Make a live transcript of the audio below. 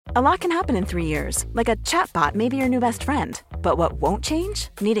A lot can happen in 3 years, like a chatbot may be your new best friend. But what won't change?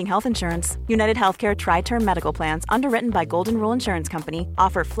 Needing health insurance. United Healthcare Tri-Term Medical Plans, underwritten by Golden Rule Insurance Company,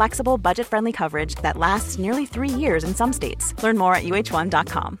 offer flexible, budget-friendly coverage that lasts nearly 3 years in some states. Learn more at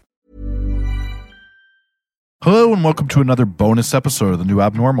uh1.com. Hello and welcome to another bonus episode of The New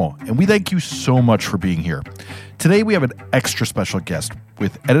Abnormal, and we thank you so much for being here. Today we have an extra special guest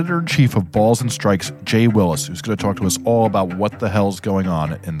with Editor-in-Chief of Balls and Strikes, Jay Willis, who's going to talk to us all about what the hell's going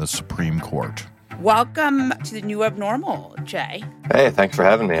on in the Supreme Court. Welcome to The New Abnormal, Jay. Hey, thanks for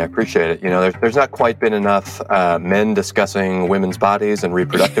having me. I appreciate it. You know, there's not quite been enough men discussing women's bodies and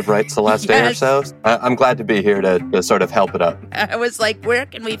reproductive rights the last day or so. I'm glad to be here to sort of help it up. I was like, where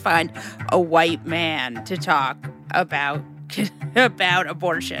can we find a white man to talk about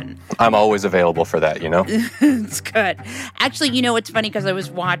abortion? I'm always available for that, you know? It's good. Actually, you know, it's funny because I was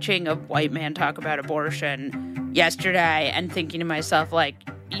watching a white man talk about abortion yesterday and thinking to myself, like,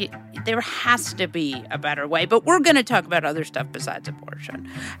 there has to be a better way. But we're going to talk about other stuff besides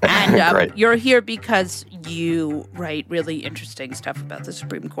abortion. And you're here because you write really interesting stuff about the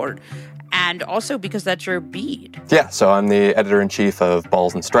Supreme Court. And also because that's your beat. Yeah, so I'm the editor-in-chief of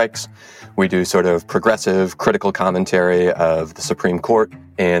Balls and Strikes. We do sort of progressive, critical commentary of the Supreme Court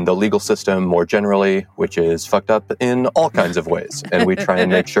and the legal system more generally, which is fucked up in all kinds of ways. And we try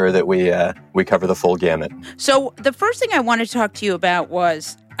and make sure that we cover the full gamut. So the first thing I wanted to talk to you about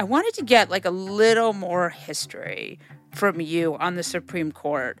was I wanted to get like a little more history from you on the Supreme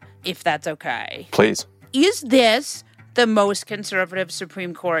Court, if that's okay. Please. Is this the most conservative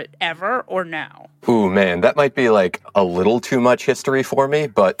Supreme Court ever or no? Ooh, man, that might be like a little too much history for me,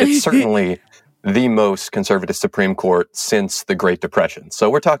 but it's certainly the most conservative Supreme Court since the Great Depression. So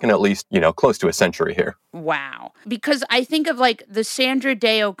we're talking at least, close to a century here. Wow. Because I think of like the Sandra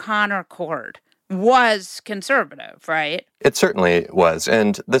Day O'Connor court was conservative, right? It certainly was.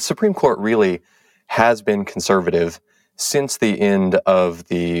 And the Supreme Court really has been conservative since the end of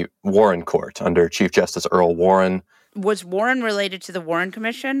the Warren Court under Chief Justice Earl Warren. Was Warren related to the Warren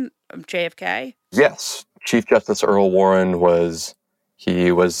Commission of JFK? Yes. Chief Justice Earl Warren was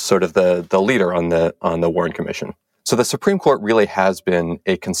sort of the leader on the Warren Commission. So the Supreme Court really has been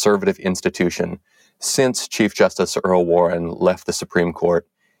a conservative institution since Chief Justice Earl Warren left the Supreme Court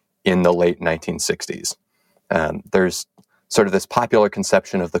in the late 1960s. There's sort of this popular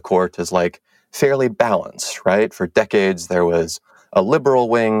conception of the court as like fairly balanced, right? For decades, there was a liberal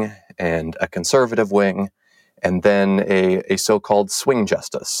wing and a conservative wing, and then a so-called swing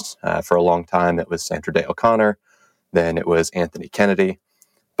justice. For a long time, it was Sandra Day O'Connor. Then it was Anthony Kennedy.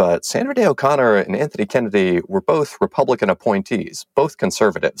 But Sandra Day O'Connor and Anthony Kennedy were both Republican appointees, both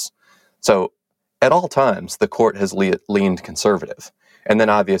conservatives. So at all times, the court has leaned conservative. And then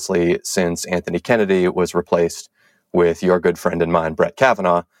obviously, since Anthony Kennedy was replaced with your good friend and mine, Brett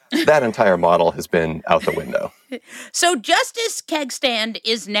Kavanaugh, that entire model has been out the window. So Justice Kegstand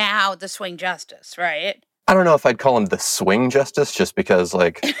is now the swing justice, right? I don't know if I'd call him the swing justice, just because,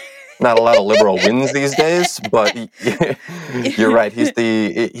 not a lot of liberal wins these days, but you're right. He's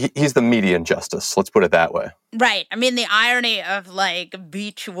the median justice. Let's put it that way. Right. I mean, the irony of,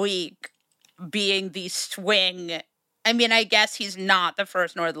 Beach Week being the swing. I mean, I guess he's not the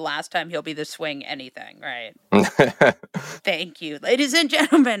first nor the last time he'll be the swing anything, right? Thank you. Ladies and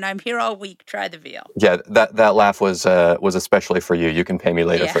gentlemen, I'm here all week. Try the veal. Yeah, that laugh was especially for you. You can pay me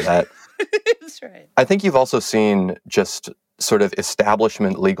later for that. That's right. I think you've also seen just sort of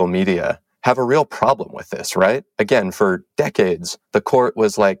establishment legal media have a real problem with this, right? Again, for decades, the court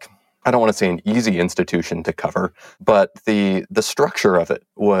was I don't want to say an easy institution to cover, but the structure of it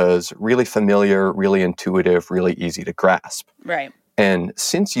was really familiar, really intuitive, really easy to grasp. Right. And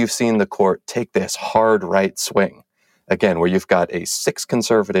since you've seen the court take this hard right swing, again, where you've got a 6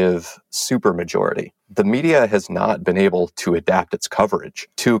 conservative supermajority, the media has not been able to adapt its coverage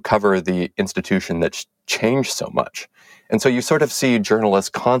to cover the institution that's changed so much. And so you sort of see journalists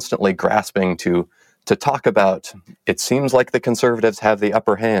constantly grasping to talk about, it seems like the conservatives have the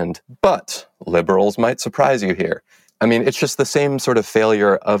upper hand, but liberals might surprise you here. I mean, it's just the same sort of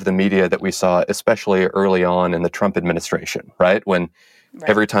failure of the media that we saw, especially early on in the Trump administration, right? When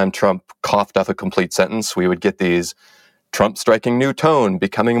every time Trump coughed up a complete sentence, we would get these Trump striking new tone,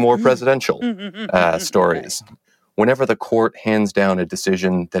 becoming more presidential stories. Whenever the court hands down a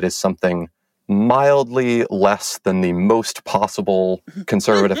decision that is something mildly less than the most possible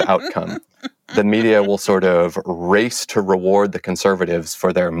conservative outcome, the media will sort of race to reward the conservatives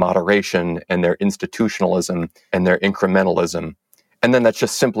for their moderation and their institutionalism and their incrementalism. And then that's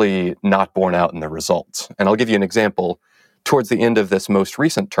just simply not borne out in the results. And I'll give you an example. Towards the end of this most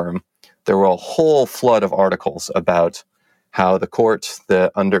recent term, there were a whole flood of articles about how the court,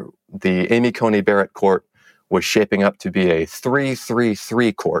 under the Amy Coney Barrett court, was shaping up to be a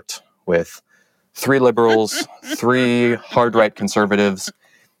 3-3-3 court with 3 liberals, 3 hard-right conservatives,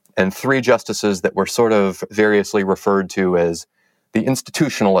 and 3 justices that were sort of variously referred to as the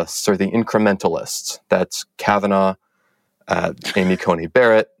institutionalists or the incrementalists. That's Kavanaugh, Amy Coney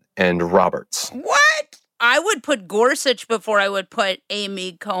Barrett, and Roberts. What? I would put Gorsuch before I would put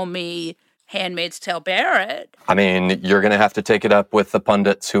Amy Coney, Handmaid's Tale Barrett. I mean, you're going to have to take it up with the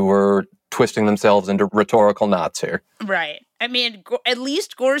pundits who were twisting themselves into rhetorical knots here. Right. I mean, at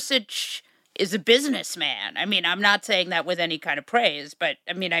least Gorsuch is a businessman. I mean, I'm not saying that with any kind of praise, but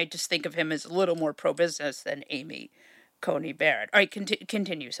I mean, I just think of him as a little more pro-business than Amy Coney Barrett. All right,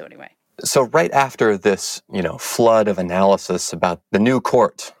 continue. So anyway. So right after this, flood of analysis about the new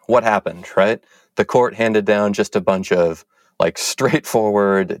court, what happened, right? The court handed down just a bunch of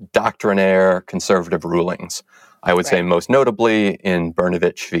straightforward, doctrinaire, conservative rulings. I would say most notably in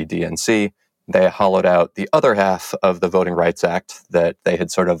Brnovich v. DNC, they hollowed out the other half of the Voting Rights Act that they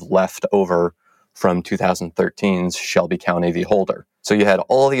had sort of left over from 2013's Shelby County v. Holder. So you had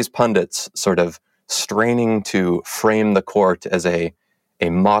all these pundits sort of straining to frame the court as a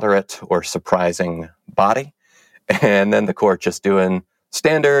moderate or surprising body, and then the court just doing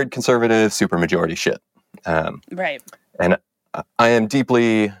standard conservative supermajority shit. Right. And I am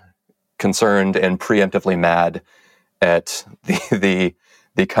deeply concerned and preemptively mad at the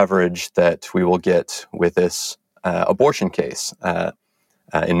coverage that we will get with this abortion case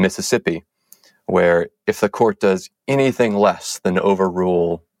in Mississippi, where if the court does anything less than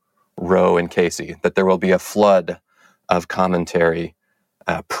overrule Roe and Casey, that there will be a flood of commentary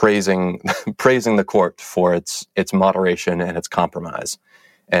praising the court for its moderation and its compromise.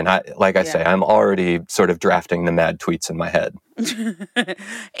 And I say, I'm already sort of drafting the mad tweets in my head.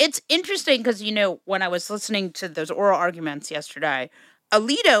 It's interesting because, when I was listening to those oral arguments yesterday,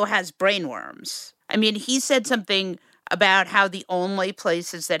 Alito has brainworms. I mean, he said something about how the only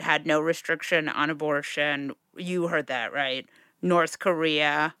places that had no restriction on abortion, you heard that, right? North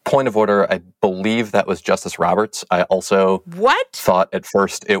Korea. Point of order, I believe that was Justice Roberts. I also thought at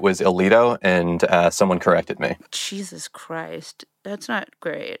first it was Alito, and someone corrected me. Jesus Christ. That's not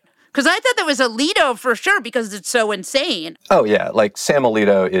great. Because I thought that was Alito for sure, because it's so insane. Oh, yeah. Sam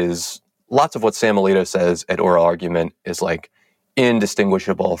Alito is... Lots of what Sam Alito says at oral argument is,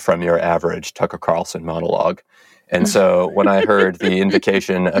 indistinguishable from your average Tucker Carlson monologue. And so when I heard the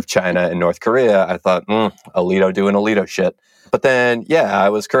invocation of China and North Korea, I thought, Alito doing Alito shit. But then, I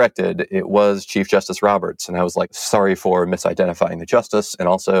was corrected. It was Chief Justice Roberts. And I was sorry for misidentifying the justice. And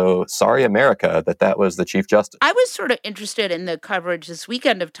also, sorry, America, that was the Chief Justice. I was sort of interested in the coverage this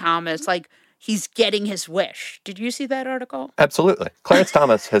weekend of Thomas. He's getting his wish. Did you see that article? Absolutely. Clarence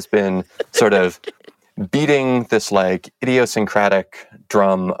Thomas has been sort of beating this idiosyncratic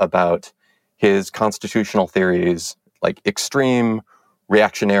drum about his constitutional theories, extreme,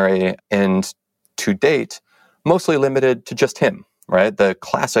 reactionary, and to date, mostly limited to just him, right? The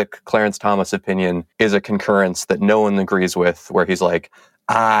classic Clarence Thomas opinion is a concurrence that no one agrees with, where he's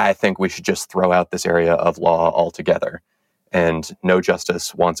I think we should just throw out this area of law altogether, and no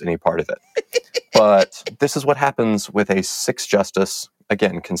justice wants any part of it. But this is what happens with a 6-justice,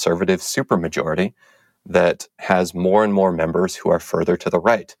 again, conservative supermajority that has more and more members who are further to the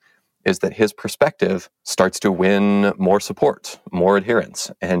right, is that his perspective starts to win more support, more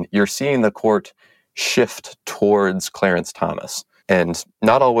adherence. And you're seeing the court shift towards Clarence Thomas. And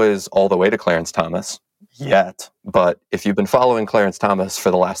not always all the way to Clarence Thomas yet, but if you've been following Clarence Thomas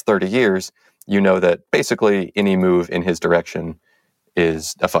for the last 30 years, you know that basically any move in his direction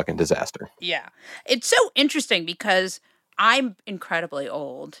is a fucking disaster. Yeah. It's so interesting because I'm incredibly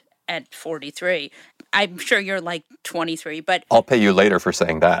old at 43. I'm sure you're 23, but... I'll pay you later for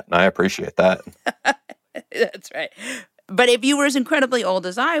saying that, and I appreciate that. That's right. But if you were as incredibly old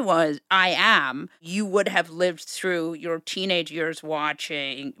as I am, you would have lived through your teenage years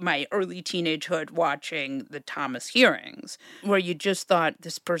my early teenagehood watching the Thomas hearings, where you just thought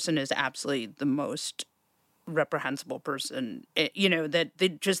this person is absolutely the most reprehensible person,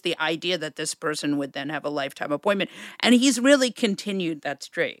 just the idea that this person would then have a lifetime appointment. And he's really continued that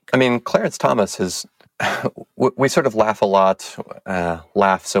streak. I mean, Clarence Thomas has, we sort of laugh a lot,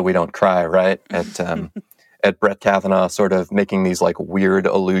 laugh so we don't cry, right? At Brett Kavanaugh sort of making these weird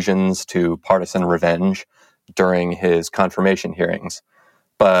allusions to partisan revenge during his confirmation hearings.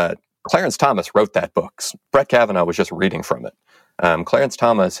 But Clarence Thomas wrote that book. Brett Kavanaugh was just reading from it. Clarence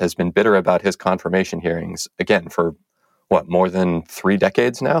Thomas has been bitter about his confirmation hearings, again, for, more than 3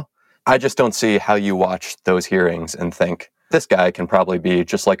 decades now? I just don't see how you watch those hearings and think, this guy can probably be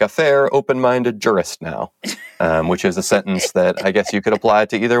just like a fair, open-minded jurist now, which is a sentence that I guess you could apply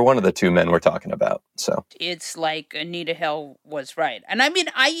to either one of the two men we're talking about. So it's like Anita Hill was right. And I mean,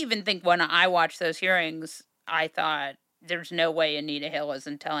 I even think when I watched those hearings, I thought there's no way Anita Hill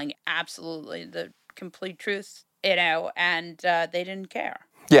isn't telling absolutely the complete truth, and they didn't care.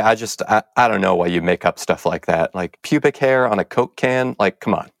 Yeah, I don't know why you make up stuff like that. Like pubic hair on a Coke can, like,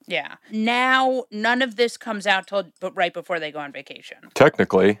 come on. Yeah. Now, none of this comes out till right before they go on vacation.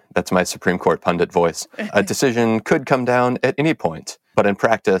 Technically, that's my Supreme Court pundit voice, a decision could come down at any point. But in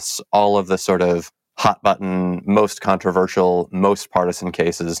practice, all of the sort of hot button, most controversial, most partisan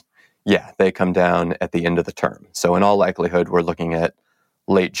cases, yeah, they come down at the end of the term. So in all likelihood, we're looking at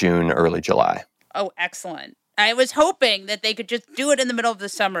late June, early July. Oh, excellent. I was hoping that they could just do it in the middle of the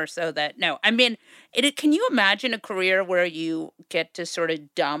summer can you imagine a career where you get to sort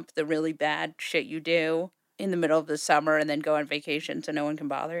of dump the really bad shit you do in the middle of the summer and then go on vacation so no one can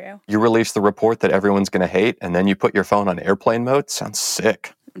bother you? You release the report that everyone's going to hate, and then you put your phone on airplane mode? Sounds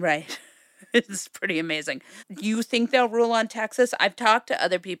sick. Right. It's pretty amazing. Do you think they'll rule on Texas? I've talked to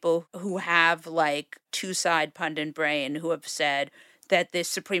other people who have like two-side pundit brain who have said that the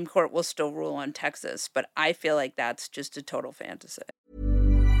Supreme Court will still rule on Texas, but I feel like that's just a total fantasy.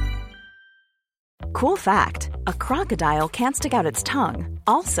 Cool fact, a crocodile can't stick out its tongue.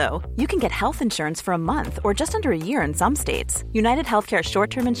 Also, you can get health insurance for a month or just under a year in some states. United Healthcare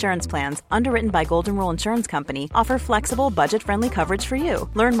short-term insurance plans, underwritten by Golden Rule Insurance Company, offer flexible, budget-friendly coverage for you.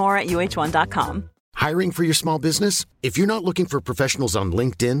 Learn more at uh1.com. Hiring for your small business? If you're not looking for professionals on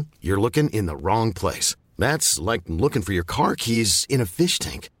LinkedIn, you're looking in the wrong place. That's like looking for your car keys in a fish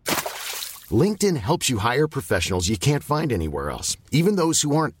tank. LinkedIn helps you hire professionals you can't find anywhere else, even those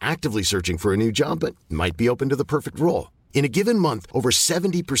who aren't actively searching for a new job but might be open to the perfect role. In a given month, over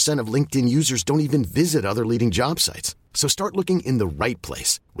 70% of LinkedIn users don't even visit other leading job sites. So start looking in the right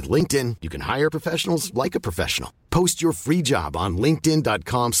place. With LinkedIn, you can hire professionals like a professional. Post your free job on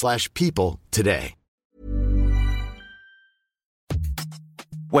linkedin.com/people today.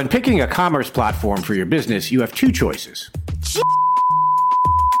 When picking a commerce platform for your business, you have two choices.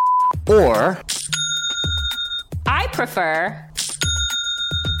 Or I prefer.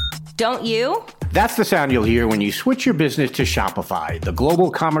 Don't you? That's the sound you'll hear when you switch your business to Shopify, the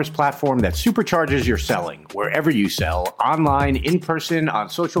global commerce platform that supercharges your selling wherever you sell, online, in person, on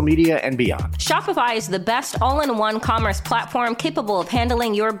social media, and beyond. Shopify is the best all-in-one commerce platform capable of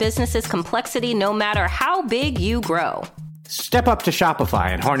handling your business's complexity no matter how big you grow. Step up to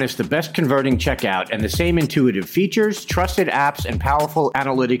Shopify and harness the best converting checkout and the same intuitive features, trusted apps, and powerful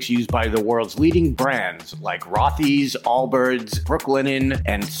analytics used by the world's leading brands like Rothy's, Allbirds, Brooklinen,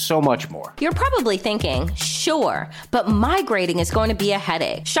 and so much more. You're probably thinking, sure, but migrating is going to be a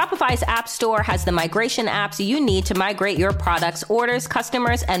headache. Shopify's App Store has the migration apps you need to migrate your products, orders,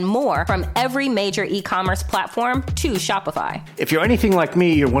 customers, and more from every major e-commerce platform to Shopify. If you're anything like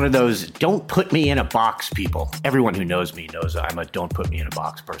me, you're one of those don't put me in a box people. Everyone who knows me knows I'm a don't put me in a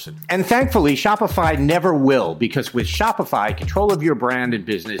box person. And thankfully, Shopify never will, because with Shopify, control of your brand and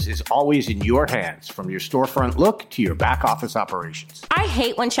business is always in your hands, from your storefront look to your back office operations. I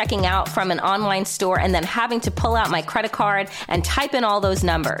hate when checking out from an online store and then having to pull out my credit card and type in all those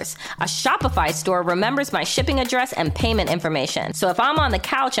numbers. A Shopify store remembers my shipping address and payment information. So if I'm on the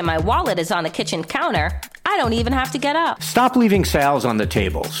couch and my wallet is on the kitchen counter, I don't even have to get up. Stop leaving sales on the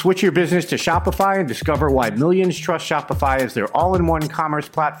table. Switch your business to Shopify and discover why millions trust Shopify as their all-in-one commerce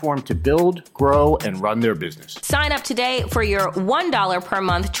platform to build, grow, and run their business. Sign up today for your $1 per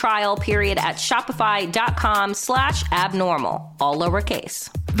month trial period at shopify.com/abnormal, all lowercase.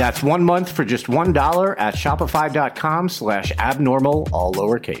 That's 1 month for just $1 at shopify.com/abnormal, all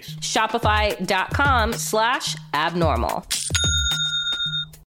lowercase. Shopify.com/abnormal.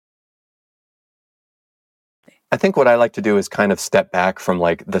 I think what I like to do is kind of step back from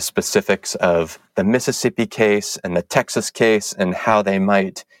like the specifics of the Mississippi case and the Texas case and how they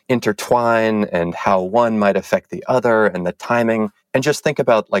might intertwine and how one might affect the other and the timing, and just think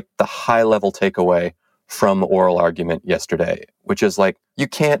about like the high level takeaway from oral argument yesterday, which is like, you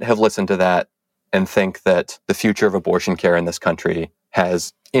can't have listened to that and think that the future of abortion care in this country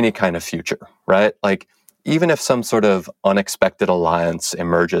has any kind of future, right? Like, even if some sort of unexpected alliance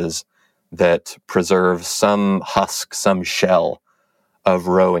emerges that preserves some husk, some shell of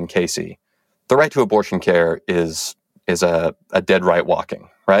Roe and Casey, the right to abortion care is a dead right walking,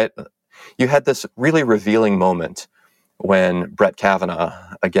 right? You had this really revealing moment when Brett Kavanaugh,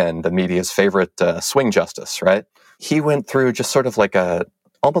 again, the media's favorite swing justice, right? He went through just sort of like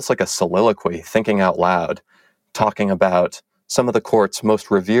almost like a soliloquy, thinking out loud, talking about some of the court's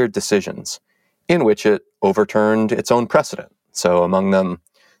most revered decisions in which it overturned its own precedent. So among them,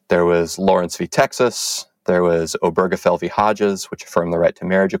 there was Lawrence v. Texas, there was Obergefell v. Hodges, which affirmed the right to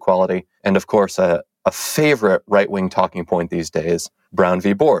marriage equality, and of course, a favorite right-wing talking point these days, Brown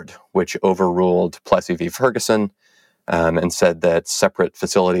v. Board, which overruled Plessy v. Ferguson and said that separate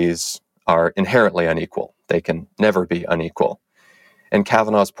facilities are inherently unequal. They can never be unequal. And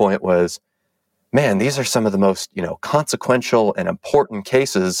Kavanaugh's point was, man, these are some of the most, consequential and important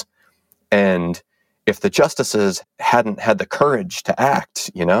cases. And if the justices hadn't had the courage to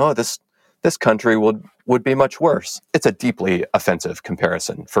act, this country would be much worse. It's a deeply offensive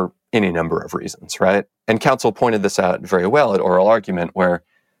comparison for any number of reasons, right? And counsel pointed this out very well at oral argument where,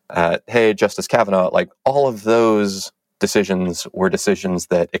 hey, Justice Kavanaugh, like all of those decisions were decisions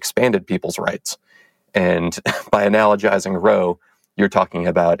that expanded people's rights. And by analogizing Roe, you're talking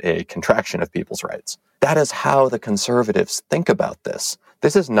about a contraction of people's rights. That is how the conservatives think about this.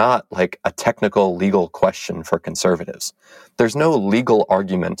 This is not like a technical legal question for conservatives. There's no legal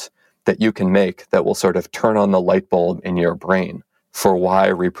argument that you can make that will sort of turn on the light bulb in your brain for why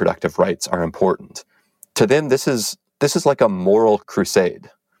reproductive rights are important. To them, this is like a moral crusade.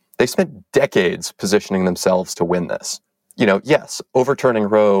 They spent decades positioning themselves to win this. Yes, overturning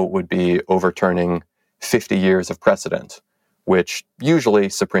Roe would be overturning 50 years of precedent, which usually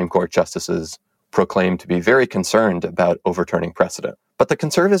Supreme Court justices proclaim to be very concerned about overturning precedent. But the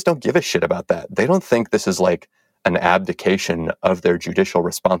conservatives don't give a shit about that. They don't think this is like an abdication of their judicial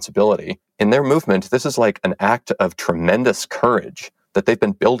responsibility. In their movement, this is like an act of tremendous courage that they've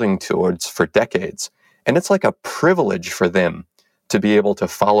been building towards for decades. And it's like a privilege for them to be able to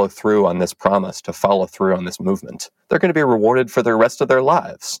follow through on this promise, to follow through on this movement. They're going to be rewarded for the rest of their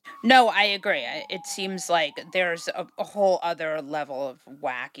lives. No, I agree. It seems like there's a whole other level of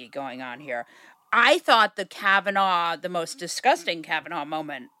wacky going on here. I thought the most disgusting Kavanaugh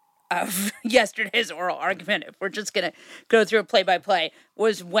moment of yesterday's oral argument, if we're just going to go through a play-by-play,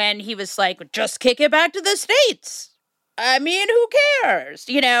 was when he was like, just kick it back to the states. I mean, who cares?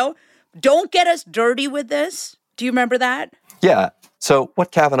 Don't get us dirty with this. Do you remember that? Yeah. So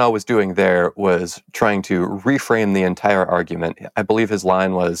what Kavanaugh was doing there was trying to reframe the entire argument. I believe his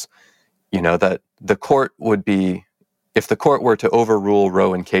line was, that the court would be, if the court were to overrule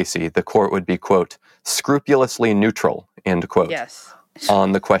Roe and Casey, the court would be, quote, scrupulously neutral, end quote, yes,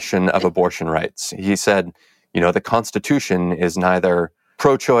 on the question of abortion rights. He said, the Constitution is neither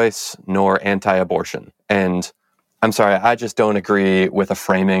pro-choice nor anti-abortion. And I'm sorry, I just don't agree with a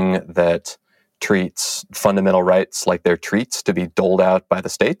framing that treats fundamental rights like they're treats to be doled out by the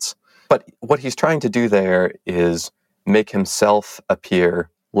states. But what he's trying to do there is make himself appear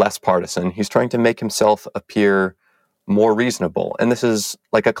less partisan. He's trying to make himself appear more reasonable. And this is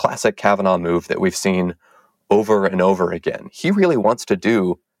like a classic Kavanaugh move that we've seen over and over again. He really wants to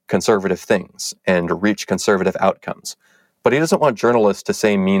do conservative things and reach conservative outcomes. But he doesn't want journalists to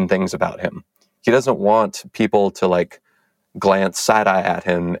say mean things about him. He doesn't want people to glance side-eye at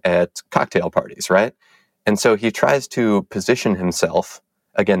him at cocktail parties, right? And so he tries to position himself,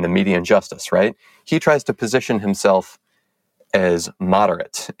 again, the median justice, right? He tries to position himself as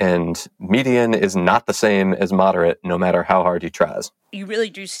moderate, and median is not the same as moderate, no matter how hard he tries. You really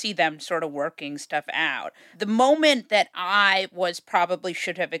do see them sort of working stuff out. The moment that I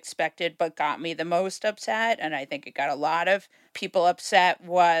should have expected but got me the most upset, and I think it got a lot of people upset,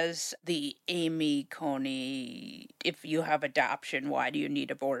 was the Amy Coney, if you have adoption, why do you need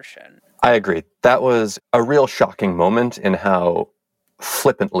abortion? I agree. That was a real shocking moment in how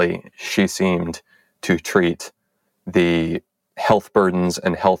flippantly she seemed to treat the health burdens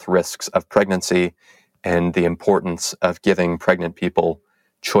and health risks of pregnancy and the importance of giving pregnant people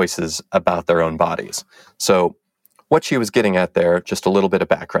choices about their own bodies. So what she was getting at there, just a little bit of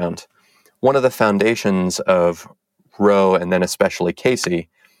background, one of the foundations of Roe and then especially Casey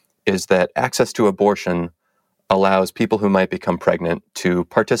is that access to abortion allows people who might become pregnant to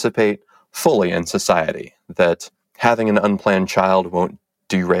participate fully in society, that having an unplanned child won't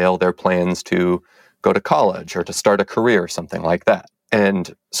derail their plans to go to college or to start a career, something like that.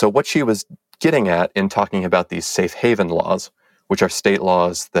 And so what she was getting at in talking about these safe haven laws, which are state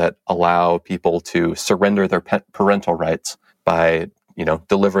laws that allow people to surrender their parental rights by,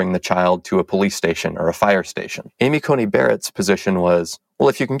 delivering the child to a police station or a fire station. Amy Coney Barrett's position was, well,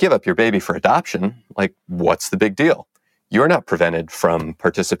 if you can give up your baby for adoption, what's the big deal? You're not prevented from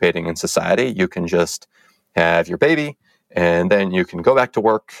participating in society. You can just have your baby and then you can go back to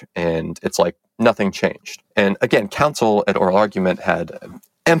work and it's like nothing changed. And again, counsel at oral argument had an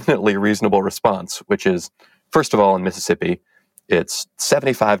eminently reasonable response, which is, first of all, in Mississippi, it's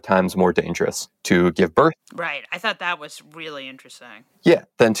 75 times more dangerous to give birth. Right. I thought that was really interesting. Yeah,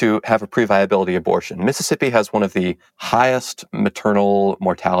 than to have a pre-viability abortion. Mississippi has one of the highest maternal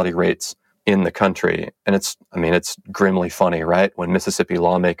mortality rates in the country. And it's grimly funny, right? When Mississippi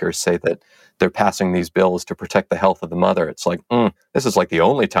lawmakers say that they're passing these bills to protect the health of the mother, it's like, this is like the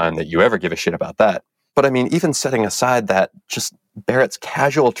only time that you ever give a shit about that. But I mean, even setting aside that, just Barrett's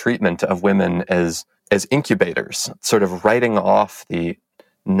casual treatment of women as incubators, sort of writing off the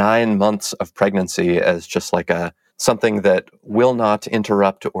 9 months of pregnancy as just like something that will not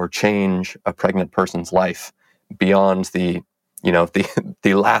interrupt or change a pregnant person's life beyond the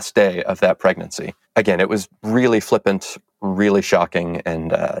last day of that pregnancy. Again, it was really flippant, really shocking,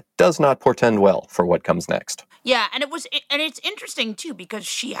 and does not portend well for what comes next. Yeah, and it's interesting too, because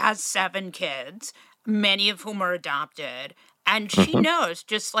she has 7 kids, many of whom are adopted. And she knows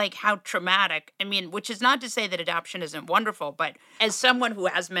just like how traumatic, which is not to say that adoption isn't wonderful, but as someone who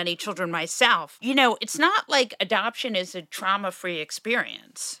has many children myself, it's not like adoption is a trauma-free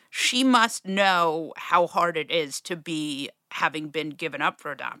experience. She must know how hard it is to be having been given up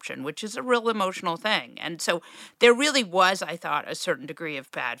for adoption, which is a real emotional thing. And so there really was, I thought, a certain degree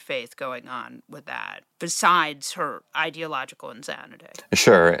of bad faith going on with that, besides her ideological insanity.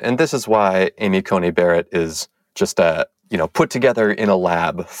 Sure. And this is why Amy Coney Barrett is just put together in a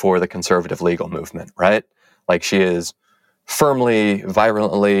lab for the conservative legal movement, right? Like, she is firmly,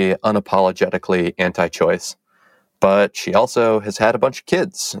 virulently, unapologetically anti-choice, but she also has had a bunch of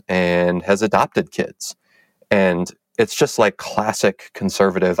kids and has adopted kids. And it's just like classic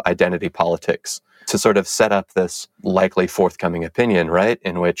conservative identity politics to sort of set up this likely forthcoming opinion, right?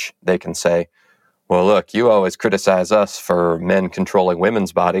 In which they can say, well, look, you always criticize us for men controlling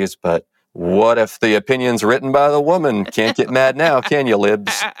women's bodies, but what if the opinion's written by the woman? Can't get mad now, can you,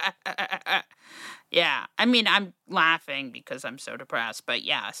 libs? Yeah, I'm laughing because I'm so depressed, but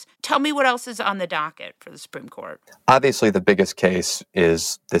yes. Tell me what else is on the docket for the Supreme Court. Obviously, the biggest case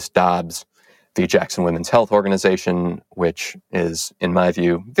is this Dobbs v. Jackson Women's Health Organization, which is, in my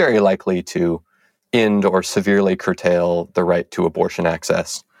view, very likely to end or severely curtail the right to abortion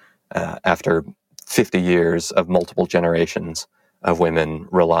access after 50 years of multiple generations of women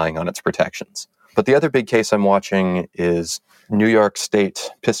relying on its protections. But the other big case I'm watching is New York State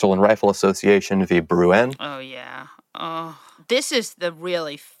Pistol and Rifle Association v. Bruen. Oh, yeah. Oh, this is the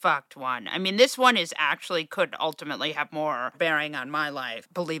really fucked one. This one could ultimately have more bearing on my life,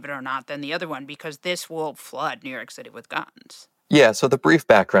 believe it or not, than the other one, because this will flood New York City with guns. Yeah, so the brief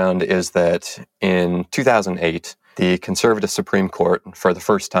background is that in 2008, the conservative Supreme Court, for the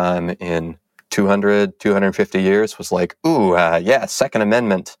first time in 250 years, was like, Second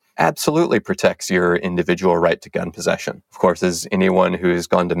Amendment absolutely protects your individual right to gun possession. Of course, as anyone who's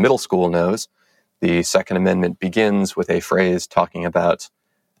gone to middle school knows, the Second Amendment begins with a phrase talking about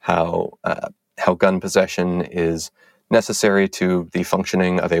how gun possession is necessary to the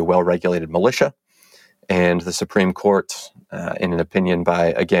functioning of a well-regulated militia. And the Supreme Court, in an opinion by,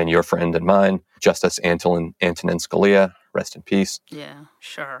 again, your friend and mine, Justice Antonin Scalia, rest in peace. Yeah,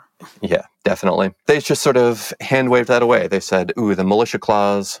 sure. Yeah, definitely. They just sort of hand-waved that away. They said, the militia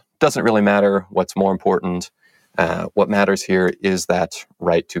clause doesn't really matter. What's more important? What matters here is that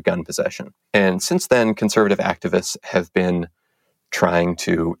right to gun possession. And since then, conservative activists have been trying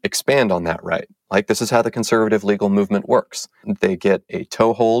to expand on that right. Like, this is how the conservative legal movement works. They get a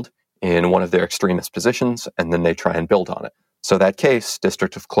toehold in one of their extremist positions, and then they try and build on it. So that case,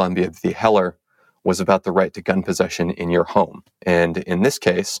 District of Columbia v. Heller, was about the right to gun possession in your home. And in this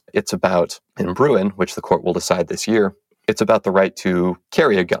case, it's about, in Bruen, which the court will decide this year, it's about the right to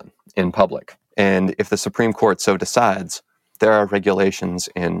carry a gun in public. And if the Supreme Court so decides, there are regulations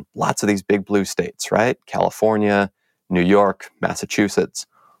in lots of these big blue states, right? California, New York, Massachusetts,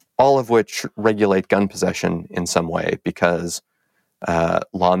 all of which regulate gun possession in some way because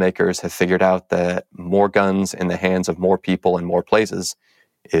lawmakers have figured out that more guns in the hands of more people in more places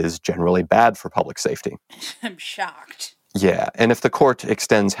is generally bad for public safety. I'm shocked. Yeah, and if the court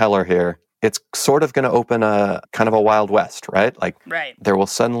extends Heller here, it's sort of going to open a kind of a Wild West, right? Right. There will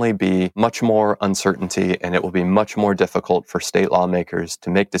suddenly be much more uncertainty, and it will be much more difficult for state lawmakers to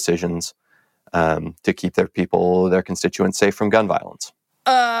make decisions to keep their people, their constituents safe from gun violence.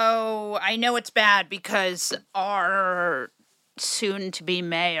 Oh, I know it's bad because our soon-to-be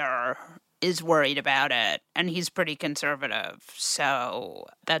mayor is worried about it, and he's pretty conservative, so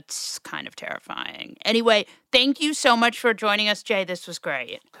that's kind of terrifying. Anyway, thank you so much for joining us, Jay. This was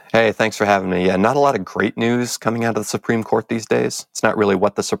great. Hey, thanks for having me. Yeah, not a lot of great news coming out of the Supreme Court these days. It's not really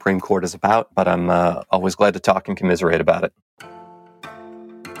what the Supreme Court is about, but I'm always glad to talk and commiserate about it.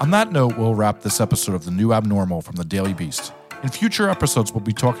 On that note, we'll wrap this episode of The New Abnormal from the Daily Beast. In future episodes, we'll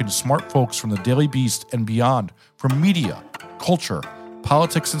be talking to smart folks from the Daily Beast and beyond, from media, culture,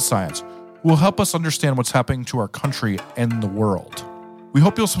 politics, and science, who will help us understand what's happening to our country and the world. We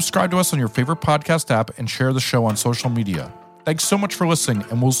hope you'll subscribe to us on your favorite podcast app and share the show on social media. Thanks so much for listening,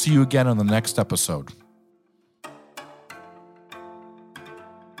 and we'll see you again on the next episode.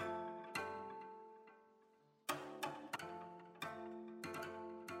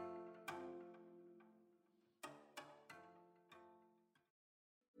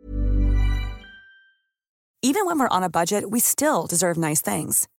 Even when we're on a budget, we still deserve nice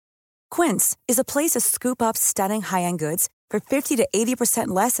things. Quince is a place to scoop up stunning high-end goods for 50 to 80%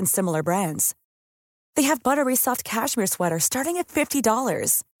 less than similar brands. They have buttery soft cashmere sweaters starting at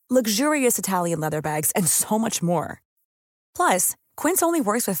 $50, luxurious Italian leather bags, and so much more. Plus, Quince only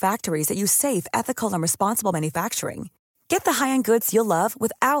works with factories that use safe, ethical, and responsible manufacturing. Get the high-end goods you'll love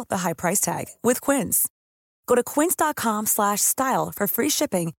without the high price tag with Quince. Go to quince.com/style for free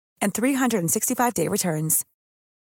shipping and 365-day returns.